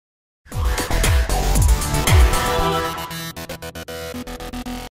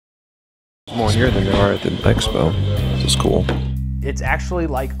more here than there are at the expo. This is cool. It's actually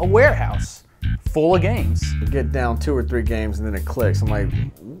like a warehouse full of games. You get down 2 or 3 games and then it clicks. I'm like,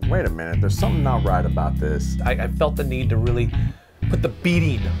 wait a minute, there's something not right about this. I felt the need to really put the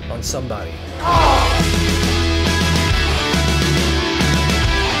beating on somebody.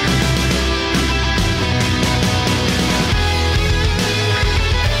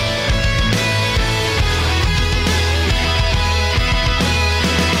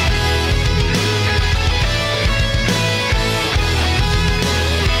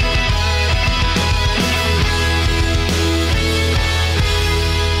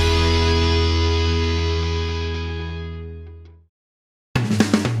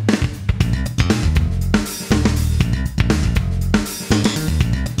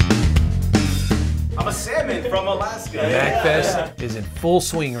 From Alaska. Magfest is in full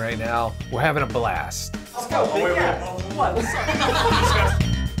swing right now. We're having a blast. Let's go.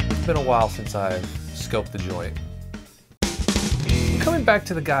 It's been a while since I've scoped the joint. Coming back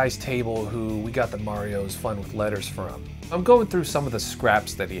to the guy's table who we got the Mario's Fun with Letters from. I'm going through some of the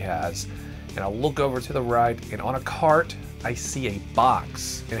scraps that he has, and I look over to the right, and on a cart, I see a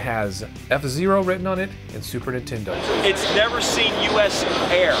box. It has F-Zero written on it and Super Nintendo. It's never seen US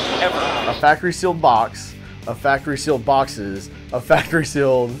air, ever. A factory sealed box, a factory sealed boxes, a factory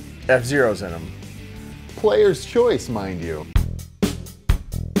sealed F-Zeros in them. Player's choice, mind you.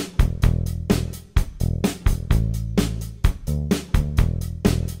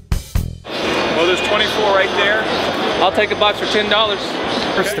 Well, there's 24 right there. I'll take a box for $10.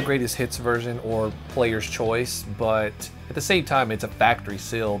 It's the greatest hits version or player's choice, but at the same time, it's a factory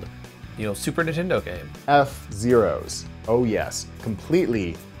sealed, Super Nintendo game. F-Zeros. Oh yes,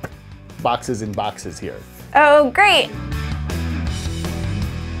 completely boxes and boxes here. Oh, great.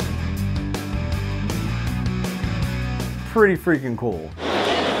 Pretty freaking cool.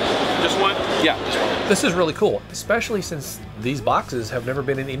 Just one? Yeah, just one. This is really cool, especially since these boxes have never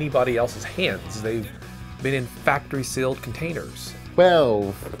been in anybody else's hands. They've been in factory sealed containers.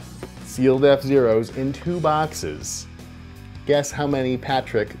 12 sealed F-Zeros in 2 boxes. Guess how many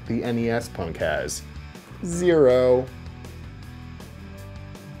Patrick the NES punk has? 0.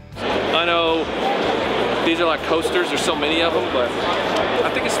 I know these are like coasters, there's so many of them, but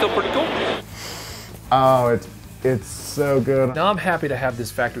I think it's still pretty cool. Oh, it's so good. Now I'm happy to have this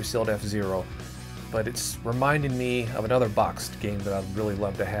factory sealed F-Zero, but it's reminding me of another boxed game that I'd really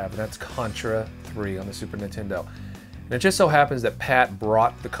love to have, and that's Contra 3 on the Super Nintendo. And it just so happens that Pat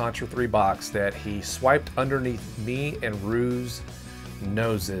brought the Contra 3 box that he swiped underneath me and Rue's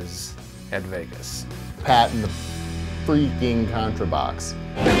noses at Vegas. Pat in the freaking Contra box.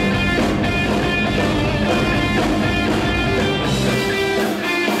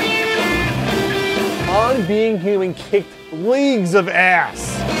 On Being Human kicked leagues of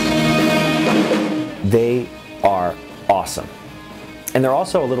ass. They are awesome. And they're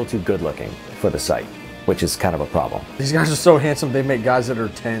also a little too good looking for the site, which is kind of a problem. These guys are so handsome, they make guys that are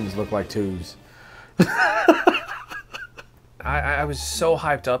 10s look like 2s. I was so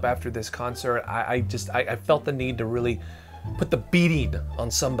hyped up after this concert. I felt the need to really put the beating on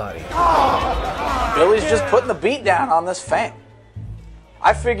somebody. Billy's just putting the beat down on this fan.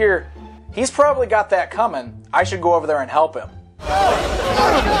 I figure he's probably got that coming. I should go over there and help him.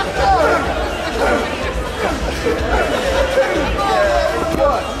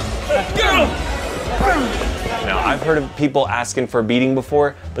 Now, I've heard of people asking for a beating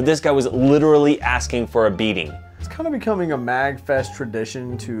before, but this guy was literally asking for a beating. It's kind of becoming a Magfest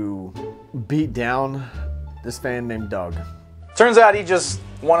tradition to beat down this fan named Doug. Turns out he just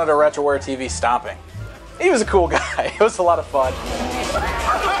wanted a Retroware TV stomping. He was a cool guy. It was a lot of fun.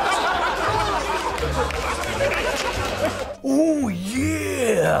 Oh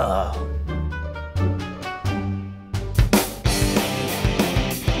yeah!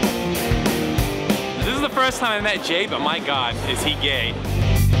 This is the first time I met Jay, but my God, is he gay.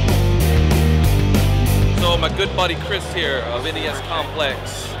 So my good buddy Chris here of NES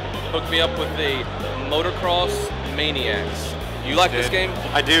Complex hooked me up with the Motocross Maniacs. You like this game?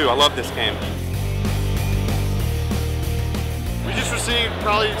 I do, I love this game. We just received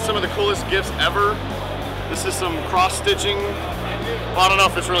probably some of the coolest gifts ever. This is some cross-stitching. Well, I don't know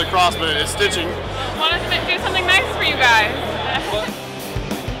if it's really cross, but it's stitching. I wanted to do something nice for you guys.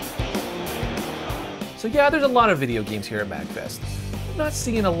 So yeah, there's a lot of video games here at Magfest. I'm not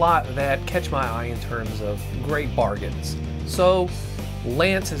seeing a lot that catch my eye in terms of great bargains. So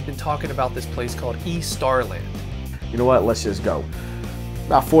Lance has been talking about this place called E-Starland. You know what, let's just go.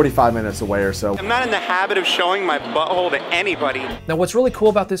 about 45 minutes away or so. I'm not in the habit of showing my butthole to anybody. Now what's really cool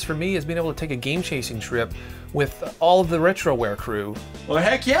about this for me is being able to take a game chasing trip with all of the Retroware crew. Well,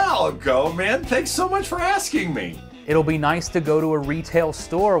 heck yeah, I'll go, man. Thanks so much for asking me. It'll be nice to go to a retail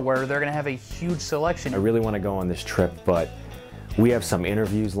store where they're gonna have a huge selection. I really want to go on this trip, but we have some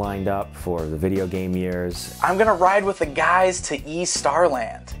interviews lined up for the video game years. I'm gonna ride with the guys to East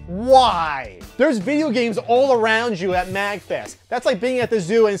Starland. Why? There's video games all around you at Magfest. That's like being at the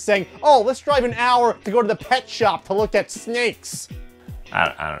zoo and saying, oh, let's drive an hour to go to the pet shop to look at snakes.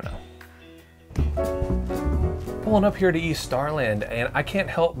 I don't know. Pulling up here to East Starland, and I can't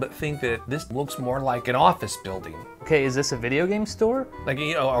help but think that this looks more like an office building. Okay, is this a video game store? Like,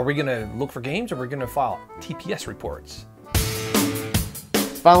 you know, are we gonna look for games or are we gonna file TPS reports?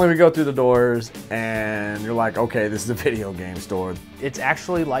 Finally, we go through the doors, and you're like, okay, this is a video game store. It's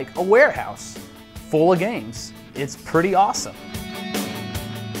actually like a warehouse full of games. It's pretty awesome.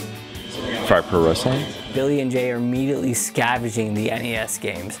 Fire Pro Wrestling? Billy and Jay are immediately scavenging the NES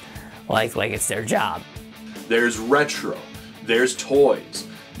games like it's their job. There's retro, there's toys,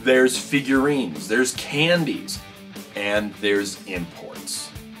 there's figurines, there's candies, and there's imports.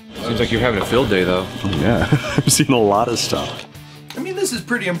 Seems like you're having a field day, though. Yeah, I've seen a lot of stuff. I mean, this is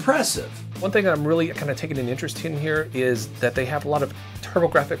pretty impressive. One thing that I'm really kind of taking an interest in here is that they have a lot of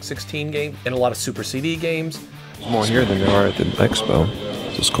TurboGrafx 16 games and a lot of Super CD games. There's more here than there are at the expo.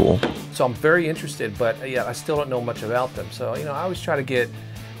 This is cool. So I'm very interested, but yeah, I still don't know much about them. So, you know, I always try to get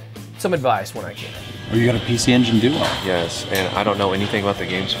some advice when I can. Or you got a PC Engine Duo? Yes, and I don't know anything about the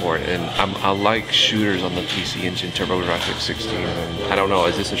games for it, and I like shooters on the PC Engine TurboGrafx 16, and I don't know,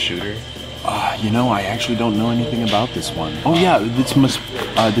 is this a shooter? You know, I actually don't know anything about this one. Oh yeah,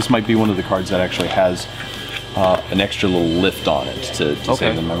 this might be one of the cards that actually has an extra little lift on it to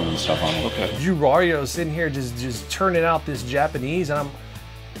save the memory and stuff on it. Okay. Jahzzar sitting here just turning out this Japanese, and I'm...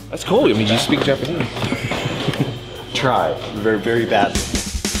 That's cool, I mean, you speak Japanese. Try, very, very badly.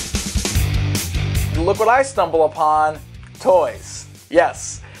 Look what I stumble upon, toys.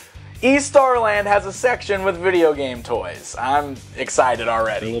 Yes, East Starland has a section with video game toys. I'm excited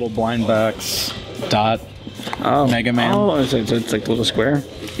already. The little blind box, Dot, Mega Man. Oh, it's like the little square?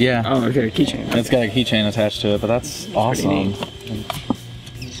 Yeah. Oh, okay, a keychain. It's got a keychain attached to it, but that's awesome.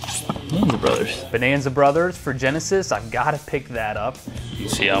 Bonanza Brothers. Bonanza Brothers for Genesis, I've got to pick that up. You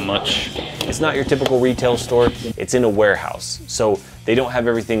see how much? It's not your typical retail store, it's in a warehouse. So they don't have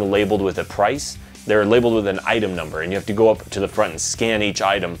everything labeled with a price. They're labeled with an item number, and you have to go up to the front and scan each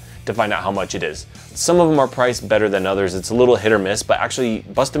item to find out how much it is. Some of them are priced better than others. It's a little hit or miss, but actually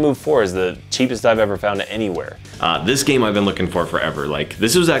Bust a Move 4 is the cheapest I've ever found anywhere. This game I've been looking for forever. Like,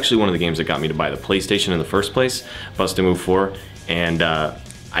 this was actually one of the games that got me to buy the PlayStation in the first place, Bust a Move 4, and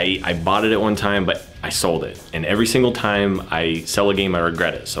I bought it at one time, but I sold it. And every single time I sell a game, I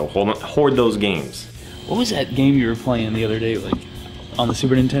regret it. So hoard those games. What was that game you were playing the other day, like on the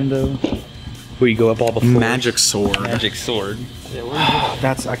Super Nintendo? Where you go up all the floors? Magic Sword. Magic Sword. Yeah,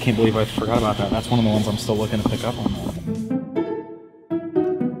 that's, I can't believe I forgot about that. That's one of the ones I'm still looking to pick up on.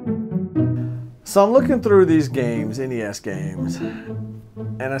 So I'm looking through these games, NES games, and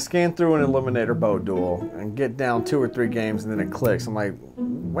I scan through an Eliminator Boat Duel and get down 2 or 3 games and then it clicks. I'm like,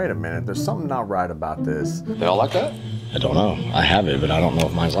 wait a minute, there's something not right about this. They all like that? I don't know. I have it, but I don't know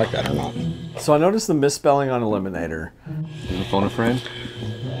if mine's like that or not. So I noticed the misspelling on Eliminator. You wanna phone a friend?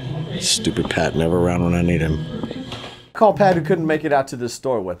 Stupid Pat, never around when I need him. Call Pat who couldn't make it out to this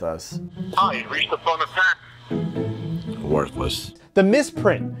store with us. Hi, you reached the phone of Pat. Worthless. The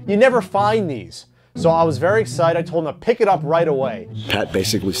misprint, you never find these. So I was very excited, I told him to pick it up right away. Pat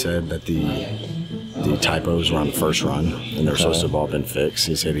basically said that the typos were on the first run, and they're supposed to have all been fixed.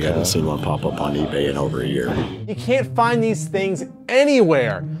 He said he hadn't seen one pop up on eBay in over a year. You can't find these things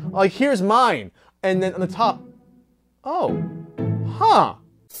anywhere. Like, here's mine. And then on the top, oh, huh.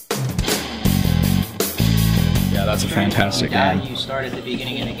 Yeah, that's a fantastic game. You start at the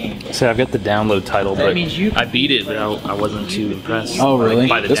beginning of the game. So I've got the download title, but I beat it, but I wasn't too impressed. Oh, really?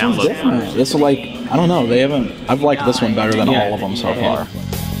 By the This download. one's different. This is like, I don't know, I've liked this one better than all of them so far.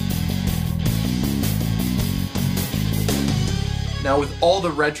 Now with all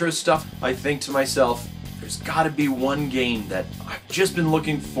the retro stuff, I think to myself, there's gotta be one game that I've just been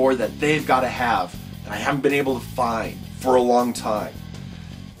looking for that they've gotta have, that I haven't been able to find for a long time.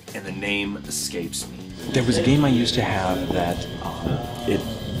 And the name escapes me. There was a game I used to have that it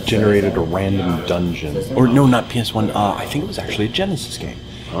generated a random dungeon. Or no, not PS1. I think it was actually a Genesis game.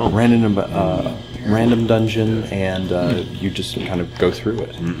 Oh. Random dungeon, and you just kind of go through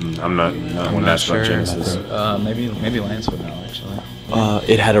it. I'm not sure. Genesis. Maybe Lance would know, actually.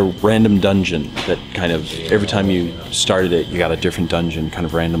 It had a random dungeon that kind of, every time you started it, you got a different dungeon kind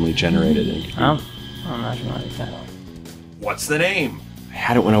of randomly generated. I'm not familiar with that. What's the name? I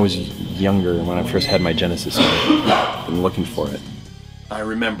had it when I was younger, when I first had my Genesis. I've been looking for it. I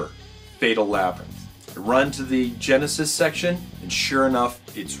remember. Fatal Labyrinth. I run to the Genesis section, and sure enough,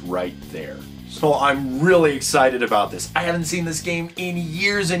 it's right there. So I'm really excited about this. I haven't seen this game in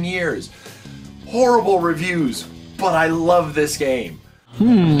years and years. Horrible reviews, but I love this game.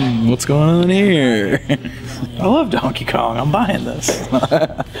 What's going on here? I love Donkey Kong. I'm buying this.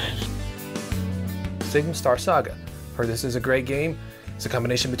 Sigma Star Saga. Heard this is a great game. It's a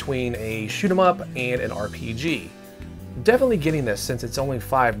combination between a shoot 'em up and an RPG. Definitely getting this since it's only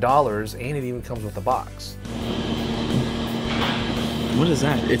 $5 and it even comes with a box. What is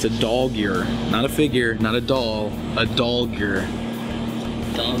that? It's a doll gear. Not a figure, not a doll. A doll gear.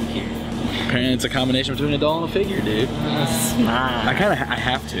 Doll gear. Apparently it's a combination between a doll and a figure, dude. Smart. I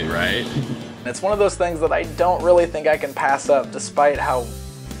have to, right? It's one of those things that I don't really think I can pass up, despite how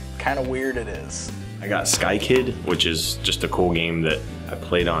kind of weird it is. I got Sky Kid, which is just a cool game that I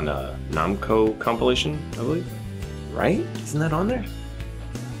played on a Namco compilation, I believe. Right? Isn't that on there?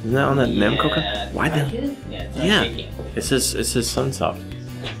 Isn't that on that Namco? Why the? Yeah. It says Sunsoft.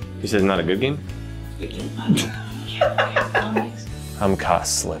 You said it's not a good game? I'm caught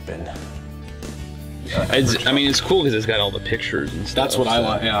slipping. I mean, it's cool because it's got all the pictures and stuff. That's what I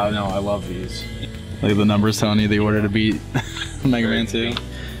like. Yeah, I know. I love these. Like the numbers telling you the order to beat Mega Man 2.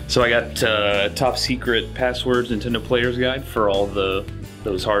 So I got top secret passwords Nintendo Player's Guide for all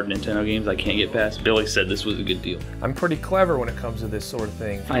those hard Nintendo games I can't get past. Billy said this was a good deal. I'm pretty clever when it comes to this sort of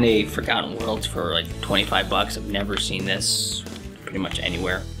thing. Find a Forgotten Worlds for like 25 bucks. I've never seen this pretty much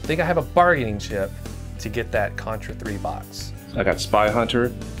anywhere. I think I have a bargaining chip to get that Contra 3 box. I got Spy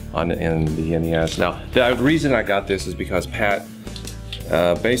Hunter in the NES. Now, the reason I got this is because Pat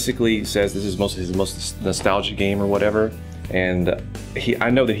basically says this is his most nostalgic game or whatever, and I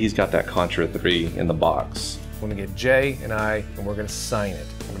know that he's got that Contra 3 in the box. I'm gonna get Jay and we're gonna sign it.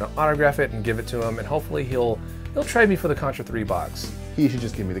 I'm gonna autograph it and give it to him, and hopefully he'll trade me for the Contra 3 box. He should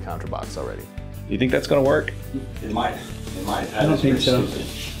just give me the Contra box already. You think that's gonna work? It might. It might. I don't think so.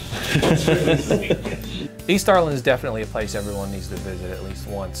 East Arlen is definitely a place everyone needs to visit at least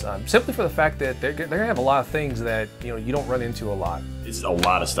once, simply for the fact that they're gonna have a lot of things that you don't run into a lot. It's a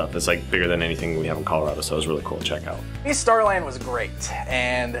lot of stuff. It's like bigger than anything we have in Colorado, so it's really cool to check out. East Starland was great,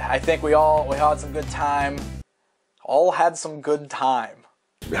 and I think we all had some good time. All had some good time.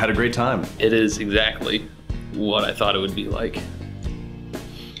 We had a great time. It is exactly what I thought it would be like.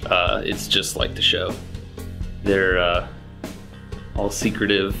 It's just like the show. They're all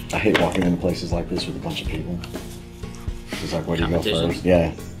secretive. I hate walking into places like this with a bunch of people. It's like, where do you go first?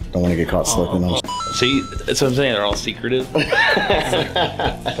 Yeah, don't want to get caught slipping on. See, that's what I'm saying, they're all secretive.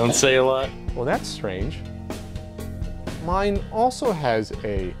 Don't say a lot. Well, that's strange. Mine also has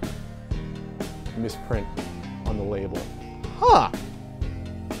a misprint on the label. Huh.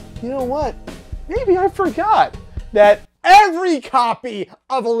 You know what? Maybe I forgot that every copy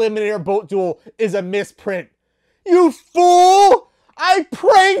of Eliminator Boat Duel is a misprint. You fool! I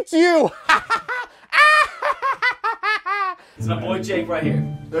pranked you! It's my boy Jake right here.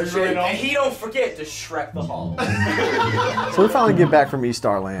 And he don't forget to Shrek the Hall. So we finally get back from East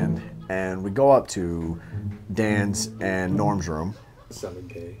Starland, and we go up to Dan's and Norm's room. Sounded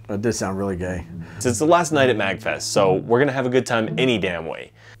gay. It did sound really gay. It's the last night at Magfest, so we're gonna have a good time any damn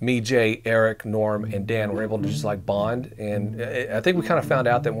way. Me, Jay, Eric, Norm, and Dan were able to just like bond, and I think we kind of found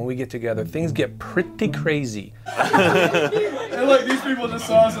out that when we get together, things get pretty crazy. Hey, look, these people just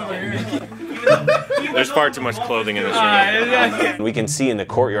saw us over here. There's far too much clothing in this room. We can see in the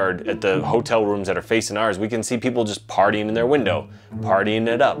courtyard at the hotel rooms that are facing ours, we can see people just partying in their window, partying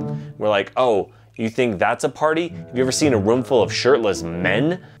it up. We're like, oh, you think that's a party? Have you ever seen a room full of shirtless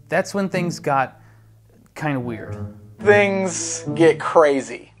men? That's when things got kind of weird. Things get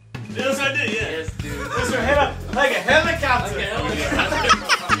crazy. That's what I did, yeah. Yes, dude. Push your head up like a helicopter.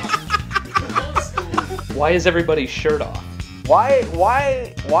 Why is everybody's shirt off?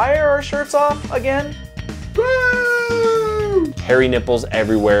 Why are our shirts off again? Woo! Hairy nipples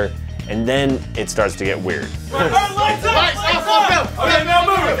everywhere, and then it starts to get weird. Lights up! Lights off! Okay, now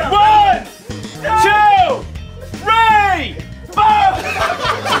move it! 1, 2, 3, 4!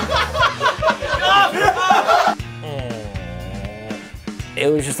 It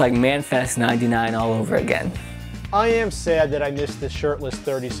was just like Manfest 99 all over again. I am sad that I missed the shirtless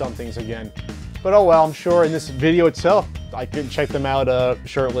 30-somethings again. But oh well, I'm sure in this video itself, I could check them out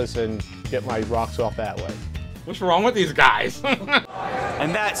shirtless and get my rocks off that way. What's wrong with these guys?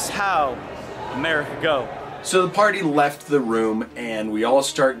 And that's how America go. So the party left the room, and we all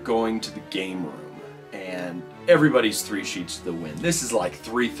start going to the game room, and everybody's 3 sheets to the wind. This is like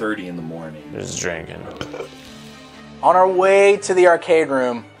 3:30 in the morning. Just drinking. On our way to the arcade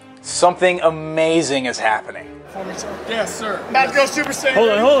room, something amazing is happening. Yes, sir. About to go Super Saiyan. Hold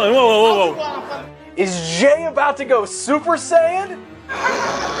on, whoa, whoa, whoa. Is Jay about to go Super Saiyan?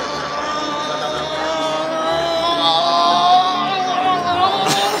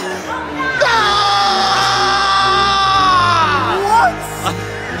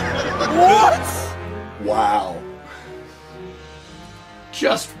 What? Wow.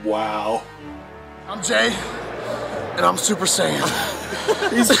 Just wow. I'm Jay, and I'm Super Saiyan.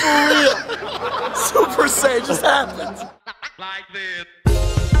 He's for real. Super Saiyan just happened. Like this.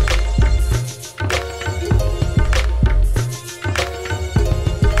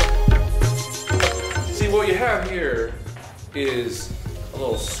 See, what you have here is a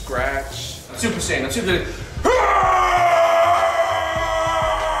little scratch. Super Saiyan, I'm Super Saiyan.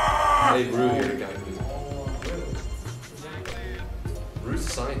 Hey, Rue here, guy. Rue's a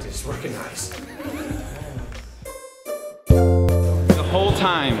scientist, recognized. The whole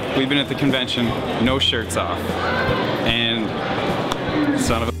time we've been at the convention, no shirts off. And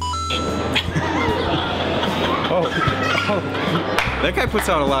son of a that guy puts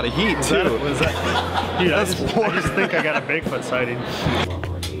out a lot of heat too. Dude, I just think I got a Bigfoot sighting.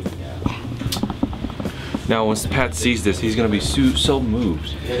 Now, once Pat sees this, he's gonna be so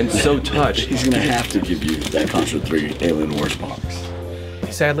moved and so touched. He's gonna have to give you that Contra 3 Alien Wars box.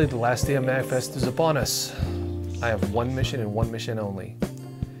 Sadly, the last day of Magfest is upon us. I have one mission and one mission only.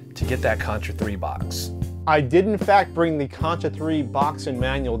 To get that Contra 3 box. I did in fact bring the Contra 3 box and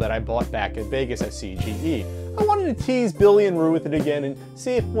manual that I bought back at Vegas at CGE. I wanted to tease Billy and Rue with it again and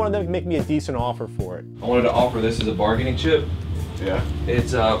see if one of them could make me a decent offer for it. I wanted to offer this as a bargaining chip. Yeah.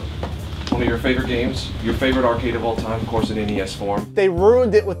 It's one of your favorite games, your favorite arcade of all time, of course, in NES form. They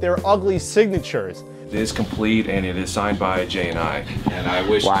ruined it with their ugly signatures. It is complete, and it is signed by Jay and I. And I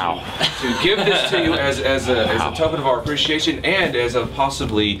wish to give this to you as a token of our appreciation and as a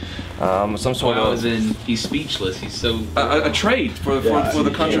possibly some sort of... As in, he's speechless. He's so... A trade for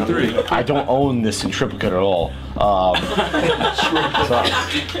the Contra 3. I don't own this in triplicate at all. So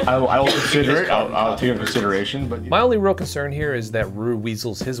I'll consider it. I'll take it into consideration. But My only real concern here is that Rue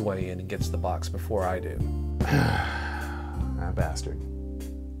weasels his way in and gets the box before I do. That bastard.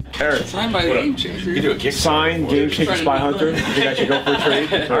 Eric, signed by the Game Changer. You do a kick sign, Game Changer Spy Hunter. You think I should go for a trade?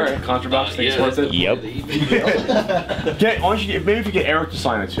 All right, Contra box. Think it's worth it? Yep. Why don't you maybe if you get Eric to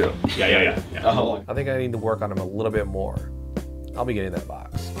sign it too? Yeah. I think I need to work on him a little bit more. I'll be getting that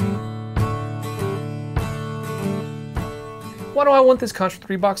box. Why do I want this Contra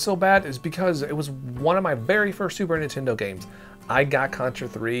 3 box so bad is because it was one of my very first Super Nintendo games. I got Contra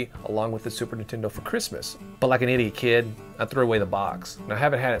 3 along with the Super Nintendo for Christmas. But like an idiot kid, I threw away the box. And I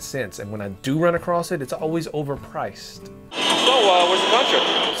haven't had it since, and when I do run across it, it's always overpriced. So, where's the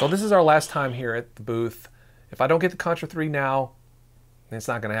Contra? So this is our last time here at the booth. If I don't get the Contra 3 now, then it's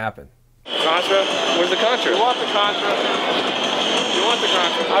not gonna happen. Contra? Where's the Contra? You want the Contra? You want the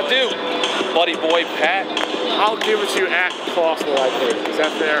Contra? I do. Buddy boy Pat. I'll give it to you at cost that I paid. Is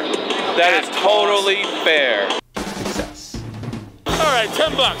that fair? That is totally fair. Success. All right,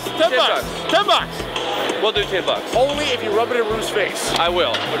 $10. $10. We'll do $10. Only if you rub it in Rue's face. I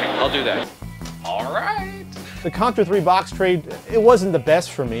will. Okay, I'll do that. All right. The Contra 3 box trade, it wasn't the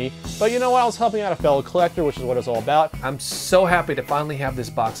best for me, but you know what? I was helping out a fellow collector, which is what it's all about. I'm so happy to finally have this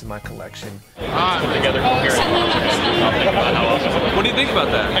box in my collection. What do you think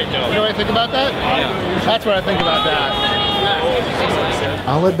about that? You know what I think about that? Yeah. That's what I think about that.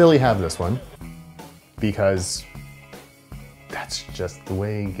 I'll let Billy have this one because that's just the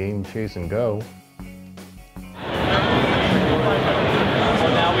way game chasing go.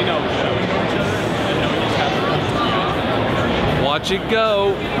 Now we know. Watch it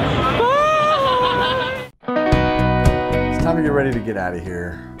go. It's time to get ready to get out of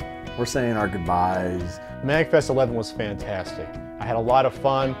here. We're saying our goodbyes. Magfest 11 was fantastic. I had a lot of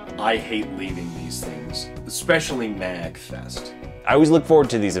fun. I hate leaving these things, especially Magfest. I always look forward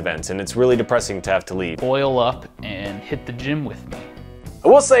to these events, and it's really depressing to have to leave. Oil up and hit the gym with me. I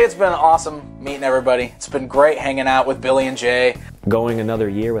will say it's been awesome meeting everybody. It's been great hanging out with Billy and Jay. Going another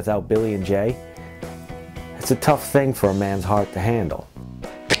year without Billy and Jay, it's a tough thing for a man's heart to handle.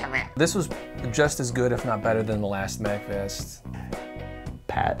 This was just as good, if not better, than the last Magfest.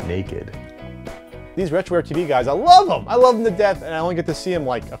 Pat naked. These Retroware TV guys, I love them. I love them to death, and I only get to see them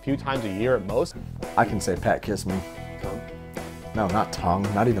like a few times a year at most. I can say Pat kissed me. No, not tongue,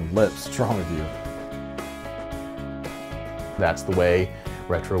 not even lips. What's wrong with you? That's the way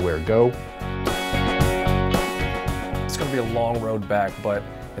Retroware go. going to be a long road back, but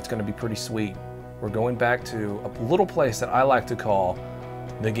it's going to be pretty sweet. We're going back to a little place that I like to call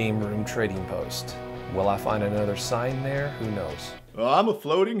the Game Room Trading Post. Will I find another sign there? Who knows? Oh, I'm a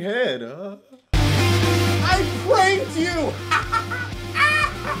floating head, huh? I pranked you!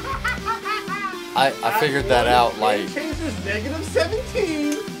 I figured that out like Changes negative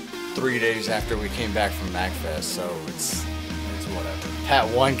 17. 3 days after we came back from Magfest, so it's whatever. Pat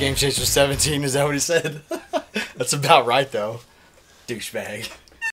won, Game Changer 17, is that what he said? That's about right though. Douchebag.